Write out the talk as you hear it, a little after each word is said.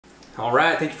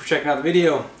Alright, thank you for checking out the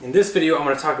video. In this video I'm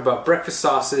going to talk about breakfast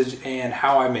sausage and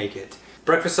how I make it.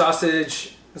 Breakfast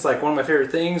sausage is like one of my favorite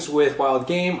things with wild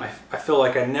game. I feel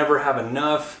like I never have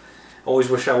enough. I always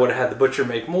wish I would have had the butcher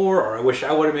make more, or I wish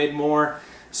I would have made more.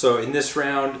 So in this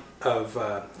round of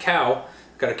got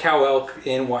a cow elk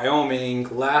in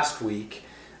Wyoming last week.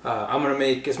 I'm going to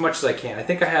make as much as I can. I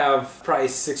think I have probably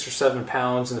 6 or 7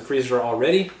 pounds in the freezer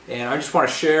already, and I just want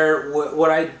to share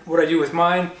what I do with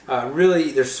mine.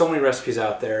 Really, there's so many recipes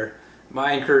out there.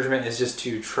 My encouragement is just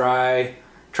to try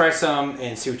some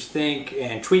and see what you think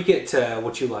and tweak it to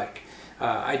what you like.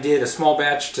 I did a small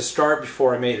batch to start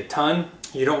before I made a ton.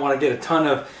 You don't want to get a ton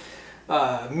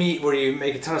of meat where you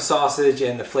make a ton of sausage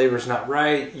and the flavor's not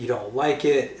right, you don't like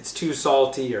it, it's too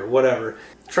salty or whatever.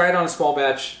 Try it on a small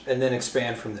batch and then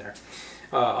expand from there.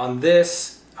 On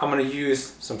this, I'm going to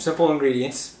use some simple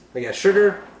ingredients. We got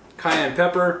sugar, cayenne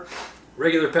pepper,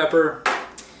 regular pepper.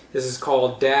 This is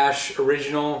called Dash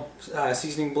Original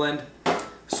Seasoning Blend.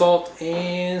 Salt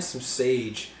and some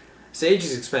sage. Sage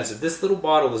is expensive. This little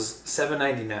bottle is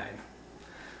 $7.99.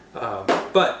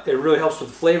 But it really helps with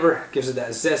the flavor, gives it that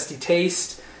zesty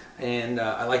taste, and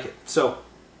I like it. So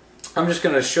I'm just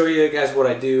going to show you guys what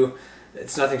I do.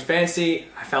 It's nothing fancy.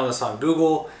 I found this on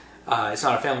Google. It's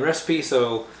not a family recipe,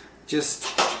 so just,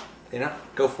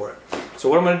 go for it. So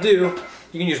what I'm going to do,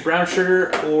 you can use brown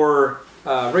sugar or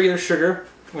regular sugar.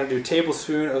 I'm going to do a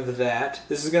tablespoon of that.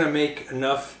 This is going to make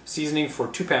enough seasoning for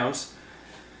 2 pounds.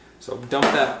 So dump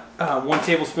that 1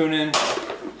 tablespoon in.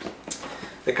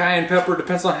 The cayenne pepper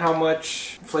depends on how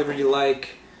much flavor you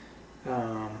like.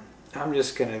 I'm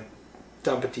just going to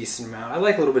dump a decent amount. I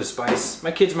like a little bit of spice.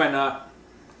 My kids might not,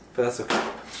 but that's okay.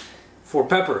 For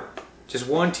pepper, just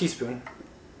 1 teaspoon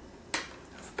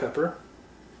of pepper.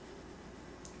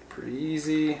 Pretty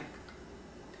easy.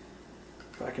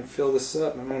 If I can fill this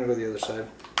up, I'm going to go to the other side.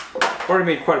 I've already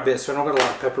made quite a bit, so I don't got a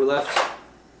lot of pepper left.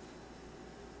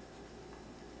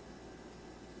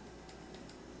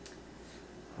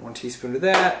 One teaspoon of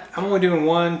that. I'm only doing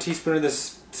 1 teaspoon of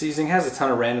this seasoning. It has a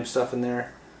ton of random stuff in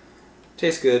there.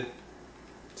 Tastes good.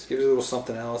 Just gives it a little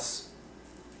something else.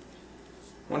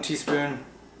 1 teaspoon.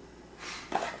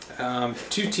 2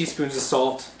 teaspoons of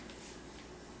salt.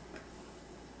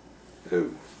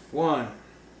 Ooh, 1.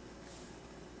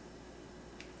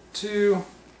 2.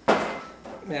 Man,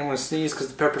 I'm going to sneeze because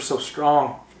the pepper's so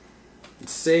strong. And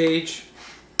sage.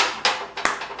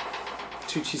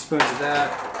 2 teaspoons of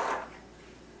that.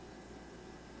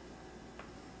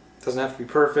 Doesn't have to be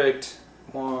perfect.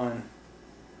 1,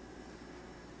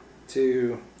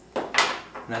 2, and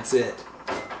that's it.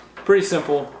 Pretty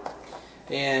simple.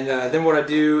 And then what I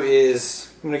do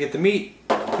is I'm going to get the meat,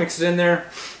 mix it in there,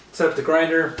 set up the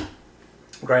grinder,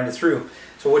 grind it through.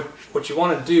 So what you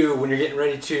want to do when you're getting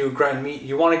ready to grind meat,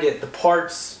 you want to get the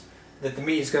parts that the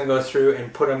meat is going to go through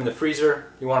and put them in the freezer.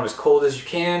 You want them as cold as you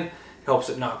can. It helps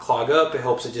it not clog up. It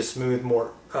helps it just move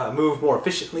more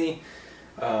efficiently.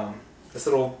 This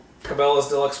little Cabela's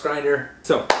Deluxe grinder.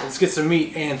 So let's get some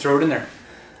meat and throw it in there.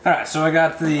 Alright, so I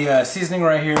got the seasoning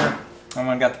right here.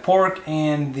 I got the pork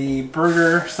and the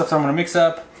burger stuff that I'm going to mix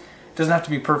up. It doesn't have to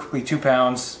be perfectly 2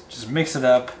 pounds. Just mix it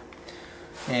up.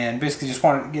 And basically just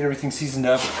want to get everything seasoned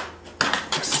up.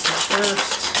 Mix this up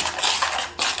first.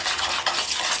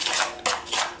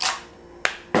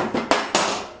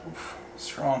 Oof,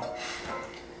 strong.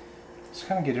 Just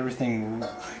kind of get everything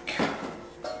like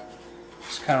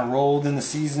just kind of rolled in the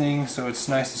seasoning so it's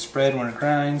nice to spread when it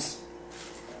grinds.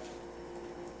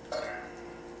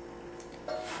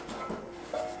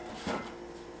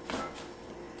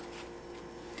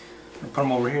 Put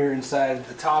them over here inside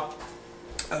the top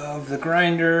of the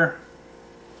grinder.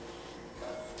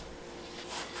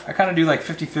 I kind of do like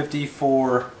 50-50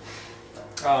 for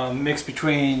mix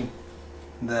between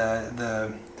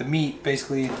the meat,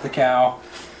 basically the cow,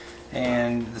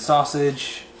 and the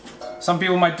sausage. Some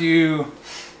people might do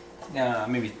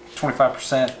maybe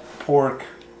 25% pork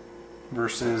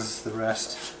versus the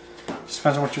rest. Just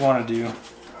depends on what you want to do.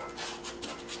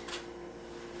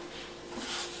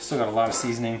 Still got a lot of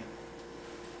seasoning.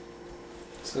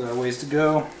 Still got a ways to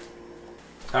go.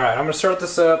 Alright, I'm going to start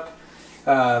this up.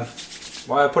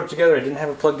 While I put it together, I didn't have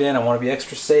it plugged in. I want to be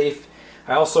extra safe.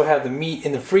 I also had the meat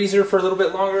in the freezer for a little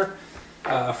bit longer.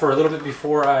 For a little bit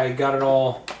before I got it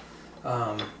all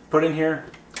put in here.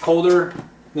 The colder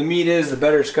the meat is, the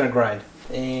better it's going to grind.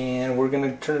 And we're going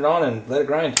to turn it on and let it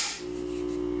grind.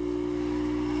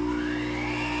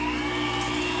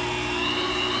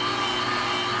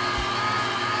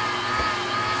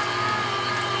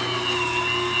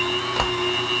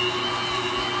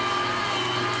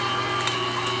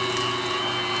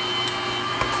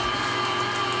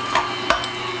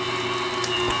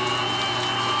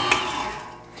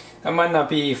 That might not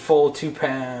be full 2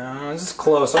 pounds. It's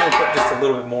close. I'm gonna put just a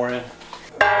little bit more in.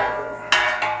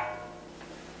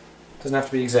 Doesn't have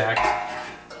to be exact.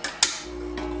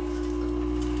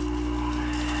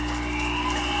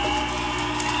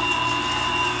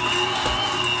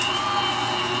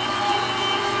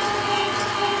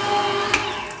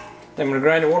 Then I'm gonna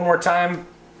grind it one more time,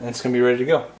 and it's gonna be ready to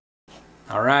go.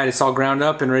 All right, it's all ground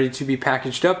up and ready to be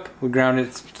packaged up. We ground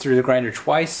it through the grinder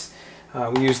twice.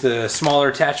 We use the smaller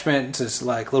attachment, so it's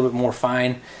like a little bit more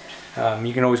fine.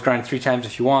 You can always grind it 3 times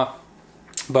if you want,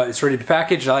 but it's ready to be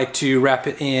packaged. I like to wrap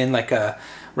it in like a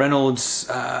Reynolds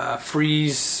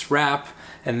freeze wrap,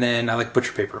 and then I like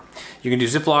butcher paper. You can do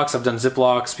Ziplocs. I've done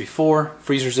Ziplocs before,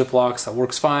 freezer Ziplocs. That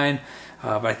works fine,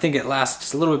 but I think it lasts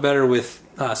just a little bit better with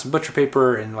some butcher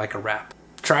paper and like a wrap.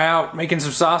 Try out making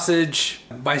some sausage,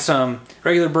 buy some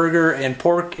regular burger and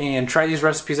pork, and try these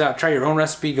recipes out. Try your own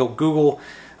recipe, go Google,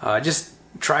 just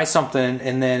try something,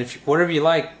 and then if whatever you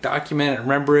like, document it,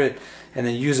 remember it, and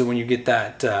then use it when you get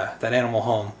that animal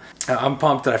home. I'm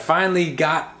pumped that I finally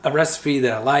got a recipe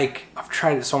that I like. I've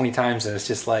tried it so many times and it's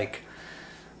just like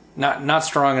not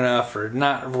strong enough, or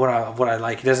not what I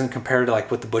like. It doesn't compare to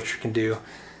like what the butcher can do.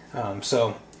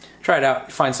 So try it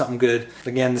out, find something good.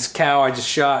 Again, this cow I just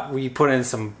shot, we put in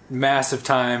some massive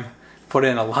time, put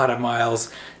in a lot of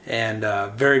miles, and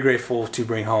very grateful to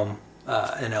bring home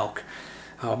an elk.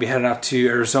 I'll be heading out to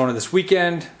Arizona this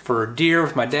weekend for deer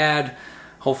with my dad.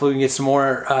 Hopefully we can get some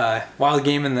more wild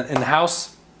game in the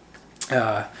house.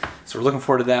 So we're looking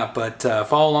forward to that, but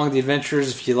follow along the adventures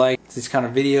if you like these kind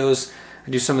of videos. I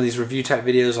do some of these review type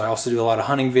videos. I also do a lot of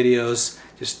hunting videos,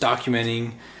 just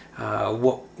documenting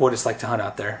what it's like to hunt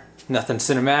out there. Nothing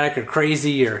cinematic or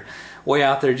crazy or way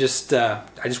out there, just I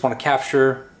just want to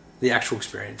capture the actual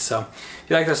experience. So if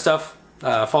you like that stuff,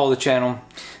 follow the channel.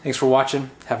 Thanks for watching.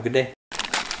 Have a good day.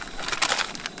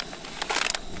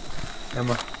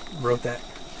 Emma wrote that.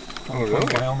 Oh,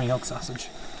 really? Wyoming elk sausage.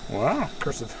 Wow.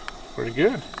 Cursive. Pretty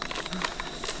good.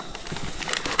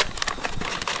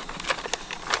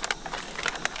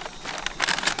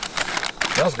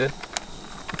 Smells good.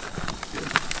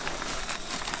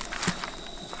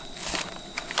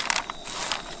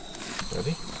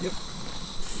 Ready? Yep.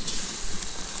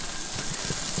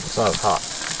 It's not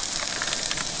hot.